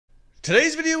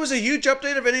Today's video is a huge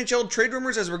update of NHL trade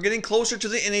rumors as we're getting closer to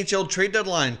the NHL Trade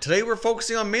Deadline. Today we're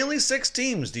focusing on mainly 6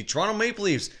 teams: the Toronto Maple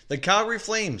Leafs, the Calgary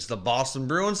Flames, the Boston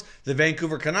Bruins, the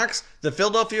Vancouver Canucks, the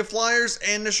Philadelphia Flyers,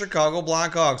 and the Chicago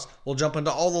Blackhawks. We'll jump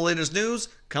into all the latest news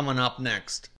coming up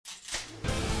next.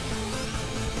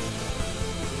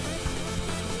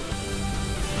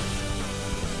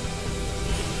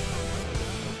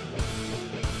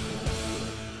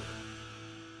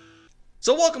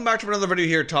 So welcome back to another video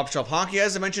here at Top Shelf Hockey.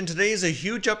 As I mentioned, today is a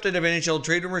huge update of NHL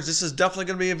trade rumors. This is definitely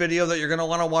going to be a video that you're going to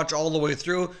want to watch all the way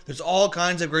through. There's all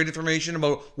kinds of great information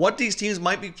about what these teams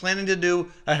might be planning to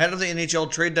do ahead of the NHL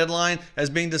Trade Deadline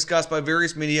as being discussed by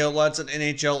various media outlets and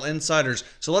NHL insiders.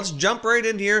 So let's jump right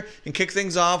in here and kick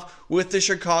things off with the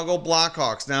Chicago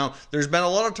Blackhawks. Now, there's been a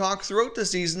lot of talk throughout the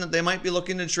season that they might be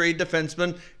looking to trade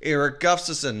defenseman Erik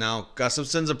Gustafsson. Now,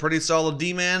 Gustafsson's a pretty solid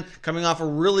D-man coming off a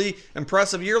really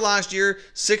impressive year last year.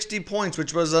 60 points,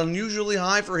 which was unusually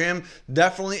high for him.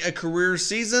 Definitely a career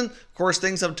season. Of course,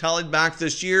 things have tallied back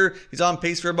this year. He's on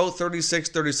pace for about 36,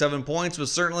 37 points,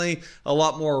 was certainly a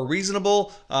lot more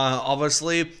reasonable.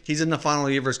 Obviously, he's in the final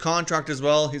year of his contract as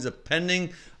well. He's a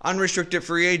pending unrestricted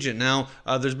free agent. Now,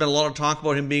 there's been a lot of talk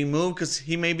about him being moved because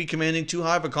he may be commanding too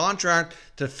high of a contract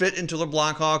to fit into the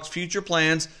Blackhawks' future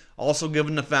plans. Also,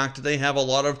 given the fact that they have a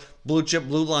lot of blue chip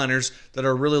blue liners that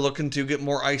are really looking to get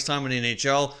more ice time in the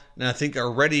NHL and I think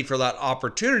are ready for that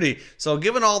opportunity. So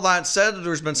given all that said,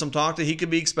 there's been some talk that he could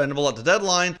be expendable at the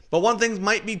deadline. But one thing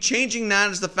might be changing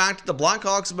that is the fact that the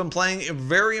Blackhawks have been playing a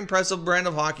very impressive brand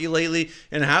of hockey lately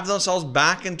and have themselves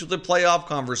back into the playoff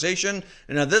conversation.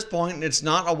 And at this point, it's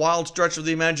not a wild stretch of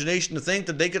the imagination to think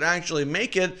that they could actually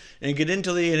make it and get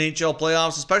into the NHL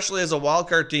playoffs, especially as a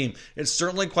wildcard team. It's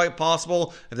certainly quite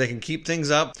possible if they can keep things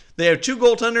up. They have 2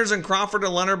 goaltenders in Crawford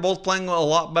and Leonard, both playing a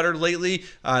lot better lately.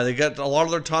 They got a lot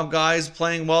of their top guys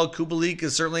playing well. Kubalik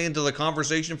is certainly into the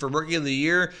conversation for Rookie of the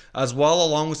Year as well,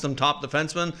 along with some top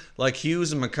defensemen like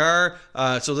Hughes and McCarr.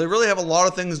 So they really have a lot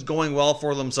of things going well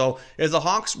for them. So if the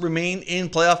Hawks remain in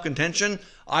playoff contention,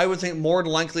 I would think more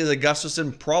than likely that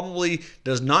Gustafsson probably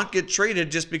does not get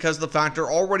traded just because of the fact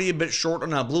they're already a bit short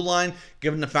on that blue line,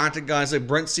 given the fact that guys like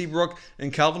Brent Seabrook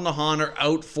and Calvin DeHaan are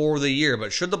out for the year.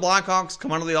 But should the Blackhawks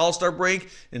come out of the All-Star break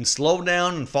and slow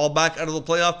down and fall back out of the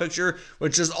playoff picture,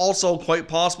 which is also quite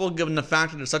possible given the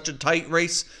fact that it's such a tight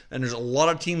race and there's a lot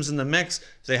of teams in the mix,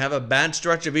 if they have a bad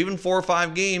stretch of even 4 or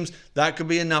 5 games, that could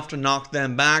be enough to knock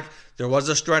them back. There was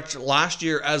a stretch last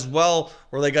year as well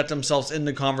where they got themselves in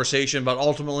the conversation, but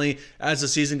ultimately, as the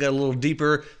season got a little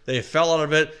deeper, they fell out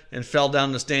of it and fell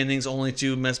down the standings, only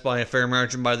to miss by a fair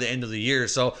margin by the end of the year.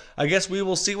 So I guess we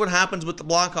will see what happens with the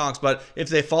Blackhawks, but if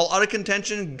they fall out of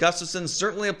contention, Gustafsson's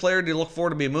certainly a player to look for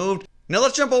to be moved. Now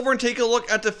let's jump over and take a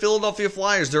look at the Philadelphia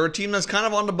Flyers. They're a team that's kind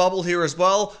of on the bubble here as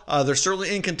well. They're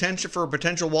certainly in contention for a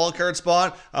potential wildcard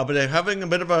spot, but they're having a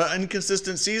bit of an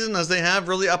inconsistent season as they have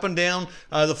really up and down.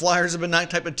 The Flyers have been that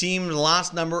type of team in the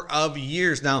last number of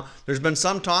years. Now, there's been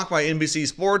some talk by NBC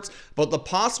Sports about the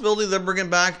possibility of them bringing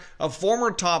back a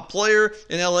former top player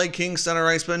in LA Kings center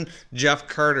iceman Jeff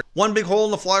Carter. One big hole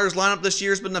in the Flyers lineup this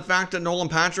year has been the fact that Nolan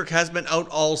Patrick has been out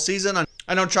all season.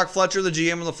 I know Chuck Fletcher, the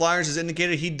GM of the Flyers, has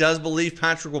indicated he does believe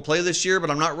Patrick will play this year, but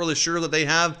I'm not really sure that they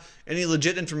have any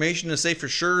legit information to say for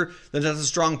sure that that's a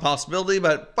strong possibility.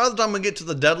 But by the time we get to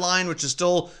the deadline, which is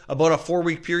still about a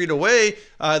 4-week period away,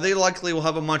 they likely will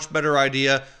have a much better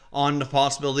idea on the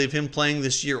possibility of him playing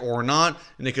this year or not.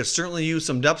 And they could certainly use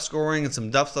some depth scoring and some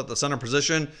depth at the center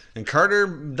position. And Carter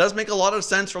does make a lot of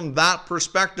sense from that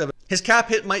perspective. His cap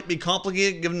hit might be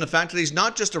complicated given the fact that he's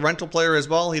not just a rental player as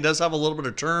well. He does have a little bit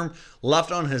of term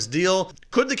left on his deal.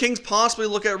 Could the Kings possibly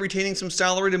look at retaining some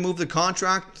salary to move the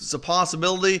contract? It's a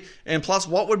possibility. And plus,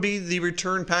 what would be the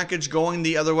return package going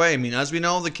the other way? I mean, as we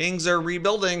know, the Kings are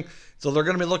rebuilding. So they're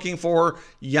going to be looking for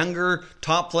younger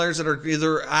top players that are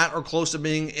either at or close to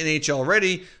being NHL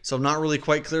ready. So not really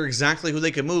quite clear exactly who they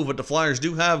can move. But the Flyers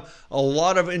do have a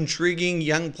lot of intriguing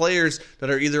young players that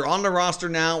are either on the roster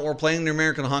now or playing the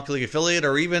American Hockey League affiliate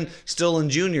or even still in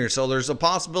junior. So there's a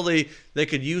possibility they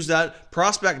could use that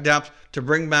prospect depth to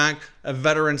bring back a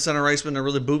veteran center iceman that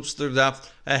really boosts their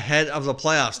depth ahead of the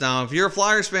playoffs. Now, if you're a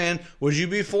Flyers fan, would you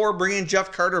be for bringing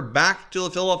Jeff Carter back to the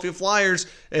Philadelphia Flyers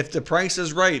if the price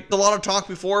is right? A lot of talk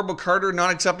before about Carter not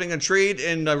accepting a trade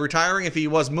and retiring if he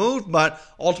was moved, but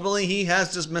ultimately he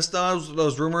has dismissed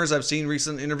those rumors. I've seen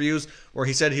recent interviews where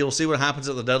he said he'll see what happens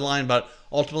at the deadline, but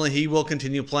ultimately he will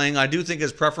continue playing. I do think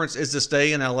his preference is to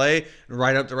stay in LA and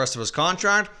ride out the rest of his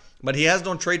contract. But he has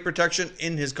no trade protection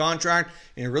in his contract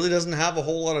and really doesn't have a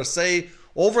whole lot of say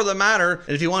over the matter.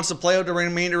 And if he wants to play out the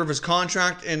remainder of his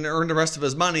contract and earn the rest of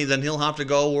his money, then he'll have to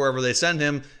go wherever they send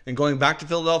him. And going back to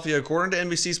Philadelphia, according to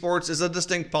NBC Sports, is a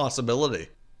distinct possibility.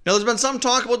 Now, there's been some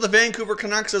talk about the Vancouver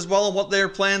Canucks as well and what their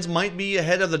plans might be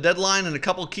ahead of the deadline, and a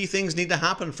couple key things need to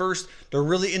happen first to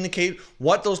really indicate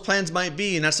what those plans might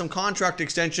be, and that's some contract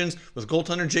extensions with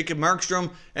goaltender Jacob Markstrom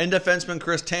and defenseman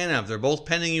Chris Tanev. They're both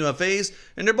pending UFAs,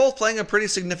 and they're both playing a pretty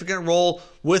significant role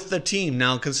with the team.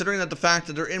 Now, considering that the fact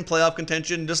that they're in playoff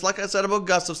contention, just like I said about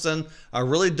Gustafsson, I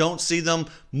really don't see them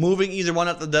moving either one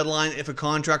at the deadline if a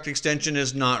contract extension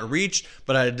is not reached,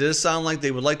 but it does sound like they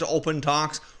would like to open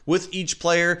talks with each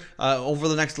player over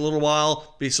the next little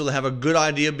while, so they have a good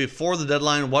idea before the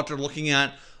deadline what they're looking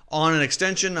at on an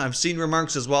extension. I've seen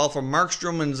remarks as well from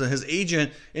Markstrom and his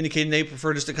agent indicating they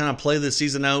prefer just to kind of play the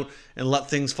season out and let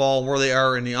things fall where they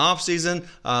are in the offseason.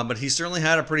 But he certainly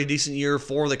had a pretty decent year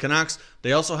for the Canucks.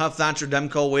 They also have Thatcher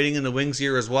Demko waiting in the wings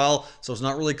here as well, so it's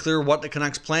not really clear what the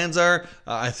Canucks' plans are.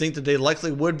 I think that they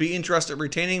likely would be interested in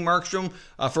retaining Markstrom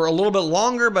for a little bit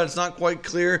longer, but it's not quite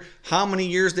clear how many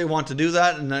years they want to do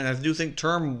that, and I do think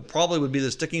term probably would be the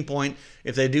sticking point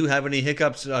if they do have any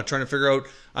hiccups trying to figure out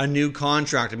a new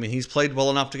contract. I mean, he's played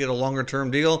well enough to get a longer-term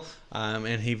deal,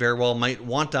 and he very well might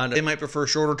want that. They might prefer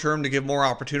shorter term to give more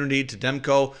opportunity to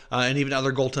Demko and even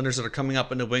other goaltenders that are coming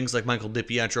up in the wings like Michael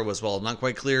DiPietro as well. Not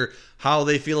quite clear how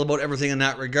they feel about everything in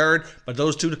that regard, but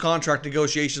those two contract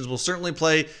negotiations will certainly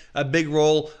play a big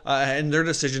role in their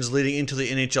decisions leading into the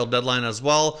NHL deadline as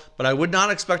well. But I would not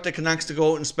expect the Canucks to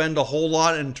go out and spend a whole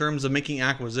lot in terms of making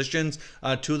acquisitions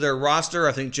to their roster.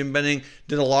 I think Jim Benning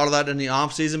did a lot of that in the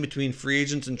offseason between free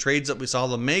agents and trades that we saw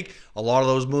them make. A lot of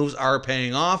those moves are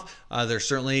paying off. They're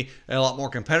certainly a lot more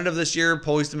competitive this year,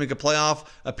 poised to make a playoff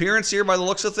appearance here by the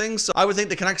looks of things. So I would think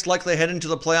the Canucks likely head into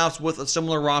the playoffs with a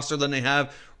similar roster than they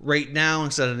have right now,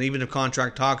 instead of even if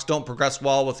contract talks don't progress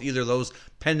well with either of those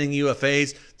pending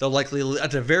UFAs, they'll likely, at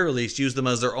the very least, use them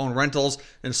as their own rentals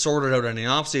and sort it out in the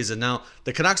offseason. Now,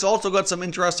 the Canucks also got some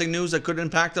interesting news that could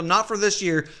impact them, not for this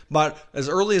year, but as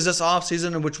early as this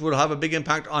offseason, which would have a big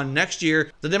impact on next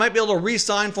year, that they might be able to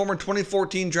re-sign former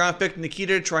 2014 draft pick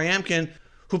Nikita Tryamkin,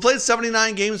 who played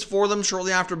 79 games for them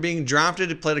shortly after being drafted.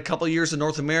 He played a couple years in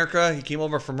North America. He came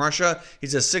over from Russia.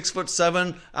 He's a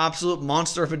 6'7", absolute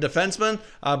monster of a defenseman,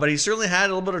 but he certainly had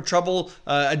a little bit of trouble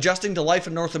adjusting to life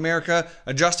in North America,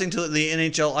 adjusting to the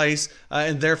NHL ice,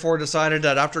 and therefore decided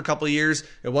that after a couple of years,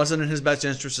 it wasn't in his best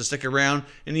interest to stick around,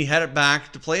 and he headed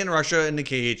back to play in Russia in the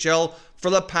KHL for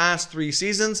the past 3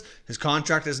 seasons. His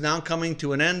contract is now coming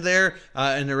to an end there,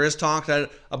 and there is talk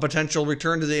that a potential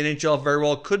return to the NHL very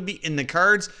well could be in the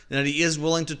cards, and that he is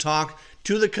willing to talk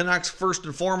to the Canucks first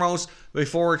and foremost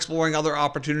before exploring other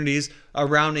opportunities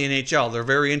around the NHL. They're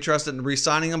very interested in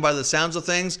re-signing him by the sounds of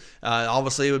things.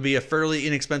 Obviously, it would be a fairly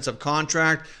inexpensive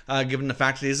contract, given the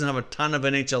fact that he doesn't have a ton of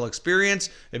NHL experience.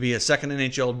 It'd be a second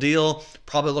NHL deal,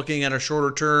 probably looking at a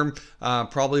shorter term,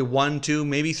 probably 1, 2,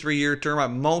 maybe 3-year term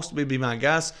at most, would be my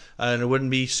guess. And it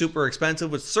wouldn't be super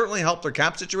expensive, would certainly help their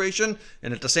cap situation,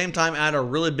 and at the same time add a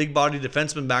really big body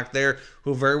defenseman back there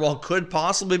who very well could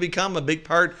possibly become a big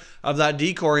part of that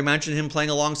decor. He mentioned him playing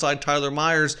alongside Tyler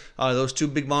Myers. Those two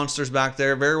big monsters back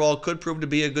there very well could prove to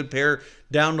be a good pair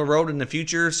down the road in the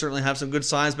future. Certainly have some good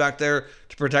size back there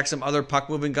to protect some other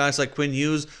puck-moving guys like Quinn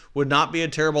Hughes. Would not be a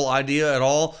terrible idea at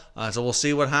all. So we'll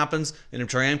see what happens. And if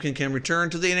Tryamkin can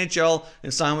return to the NHL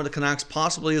and sign with the Canucks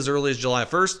possibly as early as July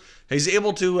 1st, he's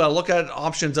able to look at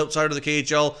options outside of the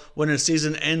KHL when his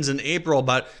season ends in April,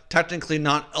 but technically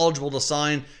not eligible to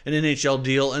sign an NHL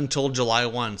deal until July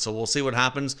 1. So we'll see what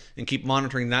happens and keep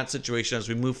monitoring that situation as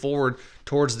we move forward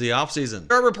towards the offseason.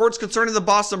 There are reports concerning the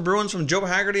Boston Bruins from Joe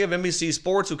Haggerty of NBC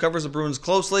Sports, who covers the Bruins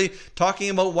closely, talking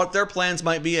about what their plans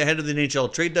might be ahead of the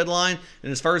NHL trade deadline.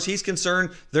 And as far as he's concerned,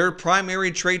 their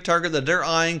primary trade target that they're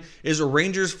eyeing is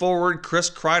Rangers forward Chris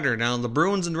Kreider. Now, the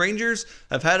Bruins and Rangers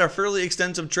have had a fairly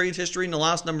extensive trade history in the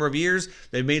last number of years.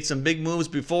 They've made some big moves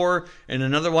before, and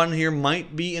another one here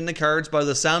might be in the cards by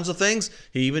the sounds of things.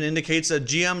 He even indicates that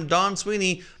GM Don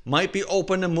Sweeney might be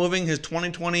open to moving his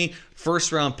 2020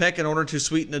 first-round pick in order to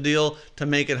sweeten the deal to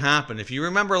make it happen. If you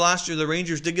remember last year, the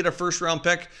Rangers did get a first-round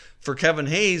pick for Kevin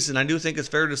Hayes, and I do think it's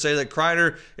fair to say that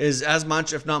Kreider is as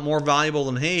much, if not more valuable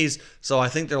than Hayes, so I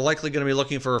think they're likely going to be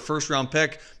looking for a first-round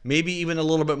pick, maybe even a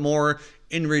little bit more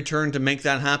in return to make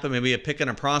that happen, maybe a pick and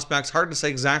a prospect. Hard to say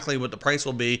exactly what the price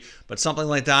will be, but something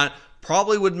like that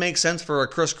probably would make sense for a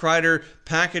Chris Kreider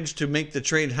package to make the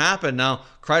trade happen. Now,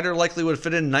 Kreider likely would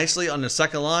fit in nicely on the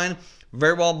second line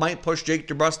very well might push Jake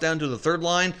DeBrusk down to the third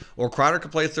line, or Kreider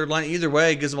could play third line. Either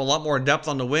way, it gives him a lot more depth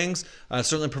on the wings.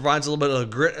 Certainly provides a little bit of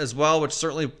grit as well, which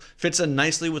certainly fits in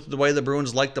nicely with the way the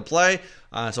Bruins like to play.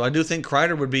 So I do think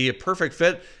Kreider would be a perfect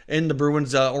fit in the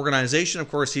Bruins organization. Of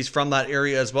course, he's from that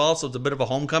area as well, so it's a bit of a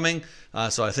homecoming.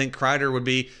 So I think Kreider would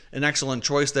be an excellent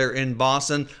choice there in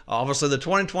Boston. Obviously, the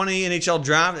 2020 NHL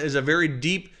draft is a very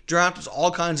deep draft. There's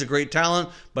all kinds of great talent,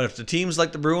 but if the teams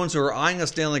like the Bruins, who are eyeing a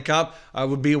Stanley Cup,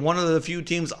 would be one of the few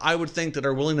teams I would think that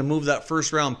are willing to move that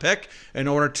first round pick in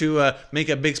order to make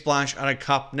a big splash at a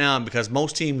cup now, because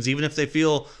most teams, even if they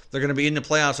feel they're going to be in the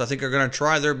playoffs, I think are going to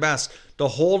try their best to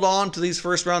hold on to these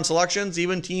first round selections.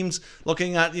 Even teams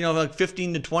looking at, like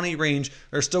 15 to 20 range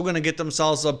are still going to get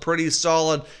themselves a pretty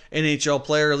solid NHL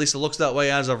player. At least it looks that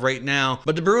way as of right now.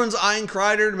 But the Bruins eyeing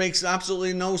Kreider makes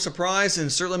absolutely no surprise,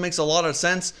 and certainly makes a lot of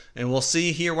sense. And we'll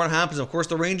see here what happens. Of course,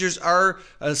 the Rangers are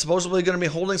supposedly going to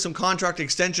be holding some contract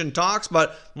extension talks,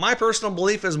 but my personal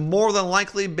belief is more than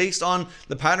likely, based on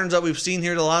the patterns that we've seen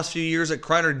here the last few years, that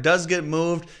Kreider does get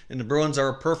moved, and the Bruins are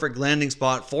a perfect landing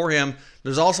spot for him.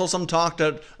 There's also some talk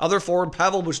that other forward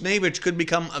Pavel Buchnevich could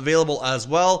become available as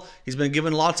well. He's been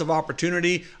given lots of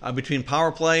opportunity between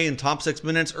power play and top 6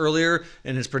 minutes earlier,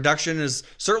 and his production is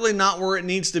certainly not where it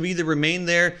needs to be to remain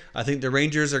there. I think the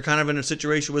Rangers are kind of in a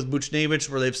situation with Buchnevich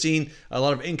where they've seen a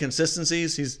lot of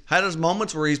inconsistencies. He's had his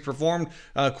moments where he's performed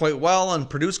quite well and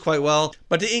produced quite well,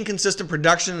 but the inconsistent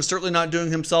production is certainly not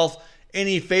doing himself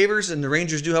any favors, and the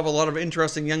Rangers do have a lot of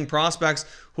interesting young prospects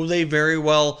who they very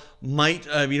well might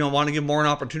want to give more an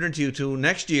opportunity to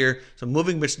next year. So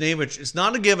moving Buchnevich, it's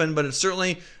not a given, but it's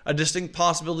certainly a distinct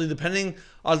possibility depending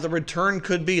on the return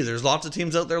could be. There's lots of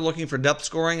teams out there looking for depth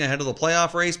scoring ahead of the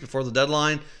playoff race before the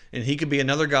deadline, and he could be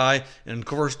another guy. And of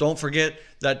course, don't forget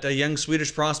that young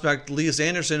Swedish prospect Elias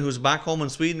Andersson, who's back home in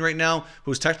Sweden right now,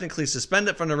 who's technically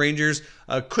suspended from the Rangers,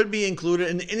 could be included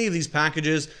in any of these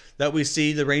packages that we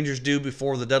see the Rangers do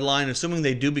before the deadline, assuming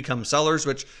they do become sellers,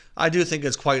 which I do think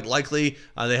is quite likely.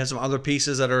 They have some other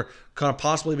pieces that are kind of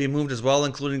possibly be moved as well,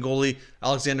 including goalie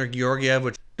Alexander Georgiev,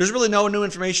 which there's really no new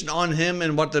information on him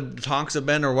and what the talks have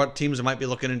been or what teams might be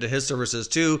looking into his services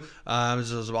too.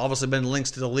 There's obviously been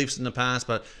links to the Leafs in the past,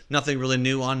 but nothing really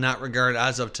new on that regard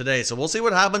as of today. So we'll see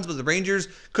what happens, but the Rangers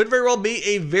could very well be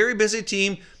a very busy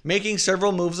team making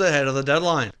several moves ahead of the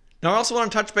deadline. Now, I also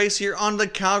want to touch base here on the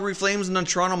Calgary Flames and the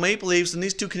Toronto Maple Leafs, and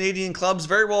these two Canadian clubs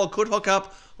very well could hook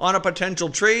up on a potential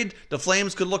trade. The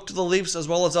Flames could look to the Leafs as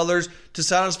well as others to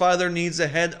satisfy their needs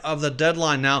ahead of the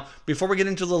deadline. Now, before we get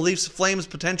into the Leafs-Flames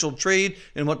potential trade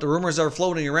and what the rumors are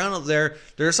floating around out there,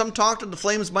 there's some talk that the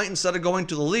Flames might, instead of going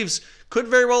to the Leafs, could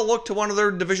very well look to one of their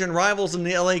division rivals in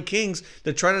the LA Kings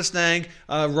to try to snag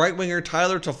right winger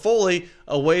Tyler Toffoli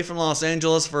away from Los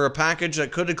Angeles for a package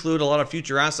that could include a lot of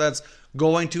future assets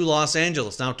going to Los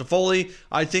Angeles. Now, Toffoli,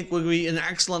 I think, would be an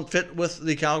excellent fit with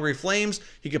the Calgary Flames.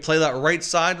 He could play that right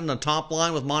side on the top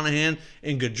line with Monahan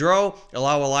and Gaudreau,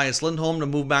 allow Elias Lindholm to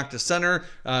move back to center,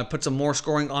 put some more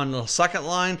scoring on the second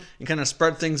line, and kind of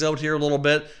spread things out here a little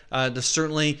bit to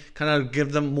certainly kind of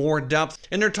give them more depth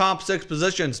in their top 6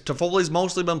 positions. Toffoli's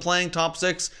mostly been playing top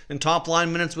 6 and top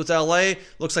line minutes with LA.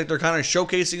 Looks like they're kind of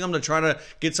showcasing him to try to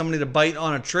get somebody to bite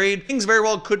on a trade. Kings very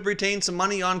well could retain some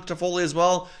money on Toffoli as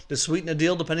well to sweeten a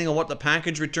deal depending on what the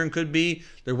package return could be.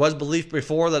 There was belief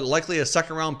before that likely a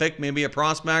second round pick, maybe a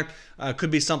prospect,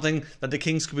 could be something that the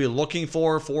Kings could be looking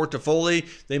for Toffoli.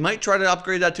 They might try to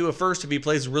upgrade that to a first if he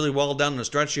plays really well down the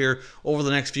stretch here over the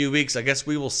next few weeks. I guess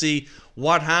we will see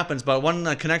what happens. But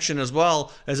one connection as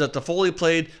well is that Toffoli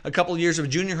played a couple years of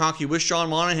junior hockey with Sean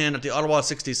Monahan at the Ottawa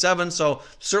 67, so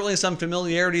certainly some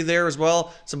familiarity there as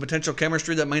well, some potential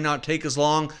chemistry that might not take as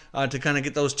long to kind of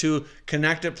get those two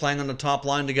connected, playing on the top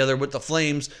line together with the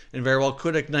Flames, and very well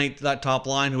could ignite that top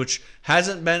line, which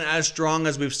hasn't been as strong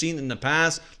as we've seen in the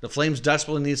past. The Flames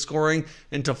desperately need scoring,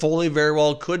 and Toffoli very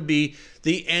well could be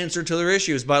the answer to their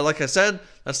issues. But like I said,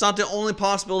 that's not the only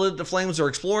possibility that the Flames are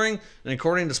exploring. And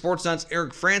according to Sportsnet's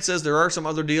Eric Francis, there are some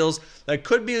other deals that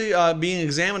could be being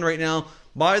examined right now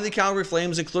by the Calgary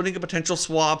Flames, including a potential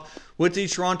swap with the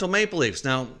Toronto Maple Leafs.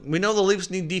 Now, we know the Leafs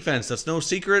need defense. That's no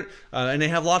secret. And they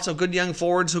have lots of good young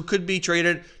forwards who could be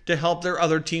traded to help their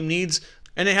other team needs.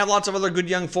 And they have lots of other good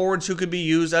young forwards who could be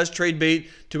used as trade bait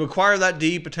to acquire that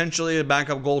D, potentially a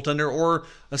backup goaltender or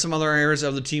some other areas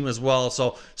of the team as well.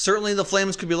 So certainly the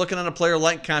Flames could be looking at a player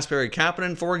like Kasperi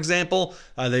Kapanen, for example.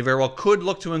 They very well could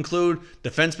look to include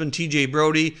defenseman TJ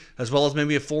Brody, as well as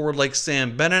maybe a forward like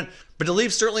Sam Bennett. But the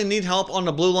Leafs certainly need help on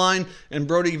the blue line, and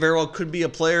Brodie very well could be a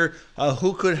player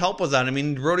who could help with that. I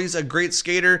mean, Brodie's a great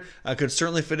skater, could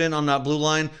certainly fit in on that blue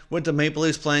line with the Maple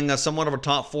Leafs playing somewhat of a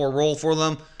top 4 role for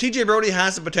them. TJ Brodie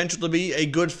has the potential to be a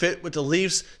good fit with the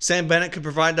Leafs. Sam Bennett could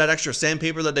provide that extra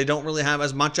sandpaper that they don't really have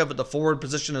as much of at the forward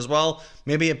position as well.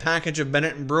 Maybe a package of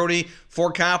Bennett and Brodie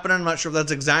for Kapanen. I'm not sure if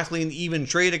that's exactly an even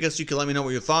trade. I guess you can let me know what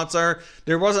your thoughts are.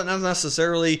 There wasn't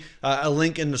necessarily a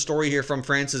link in the story here from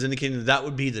Francis indicating that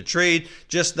would be the trade.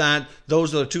 Just that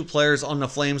those are the 2 players on the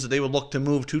Flames that they would look to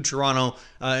move to Toronto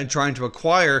and trying to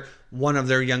acquire one of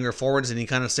their younger forwards, and he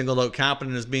kind of singled out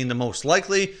Kapanen as being the most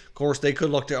likely. Of course, they could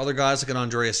look to other guys like an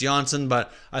Andreas Janssen,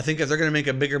 but I think if they're going to make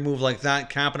a bigger move like that,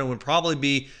 Kapanen would probably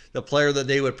be the player that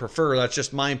they would prefer. That's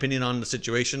just my opinion on the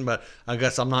situation, but I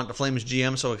guess I'm not the Flames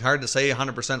GM, so it's hard to say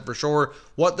 100% for sure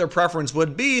what their preference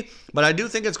would be, but I do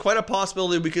think it's quite a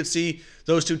possibility we could see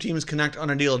those 2 teams connect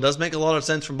on a deal. It does make a lot of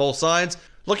sense from both sides.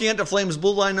 Looking at the Flames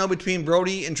blue line now between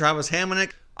Brodie and Travis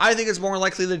Hamonic, I think it's more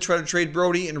likely they try to trade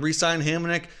Brodie and re-sign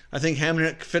Hamonic. I think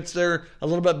Hamonic fits there a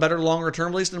little bit better longer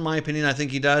term, at least in my opinion. I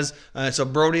think he does. So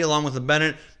Brodie along with the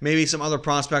Bennett, maybe some other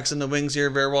prospects in the wings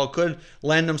here very well could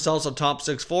land themselves a top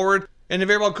 6 forward. And they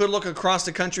very well could look across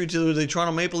the country to the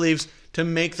Toronto Maple Leafs to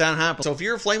make that happen. So if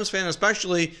you're a Flames fan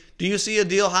especially, do you see a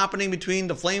deal happening between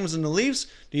the Flames and the Leafs?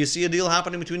 Do you see a deal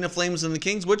happening between the Flames and the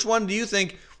Kings? Which one do you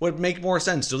think would make more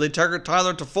sense? Do they target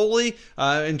Tyler Toffoli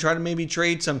and try to maybe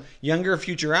trade some younger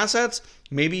future assets?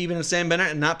 Maybe even a Sam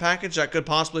Bennett in that package that could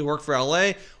possibly work for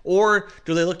LA? Or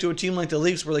do they look to a team like the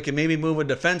Leafs where they can maybe move a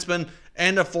defenseman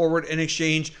and a forward in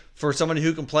exchange for somebody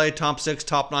who can play top 6,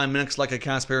 top 9 minutes like a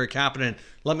Kasperi Kapanen?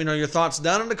 Let me know your thoughts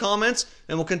down in the comments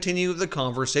and we'll continue the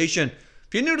conversation.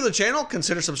 If you're new to the channel,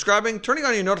 consider subscribing, turning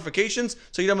on your notifications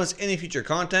so you don't miss any future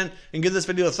content, and give this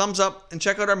video a thumbs up, and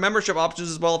check out our membership options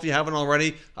as well if you haven't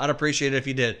already. I'd appreciate it if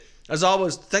you did. As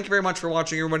always, thank you very much for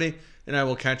watching, everybody, and I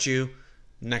will catch you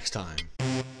next time.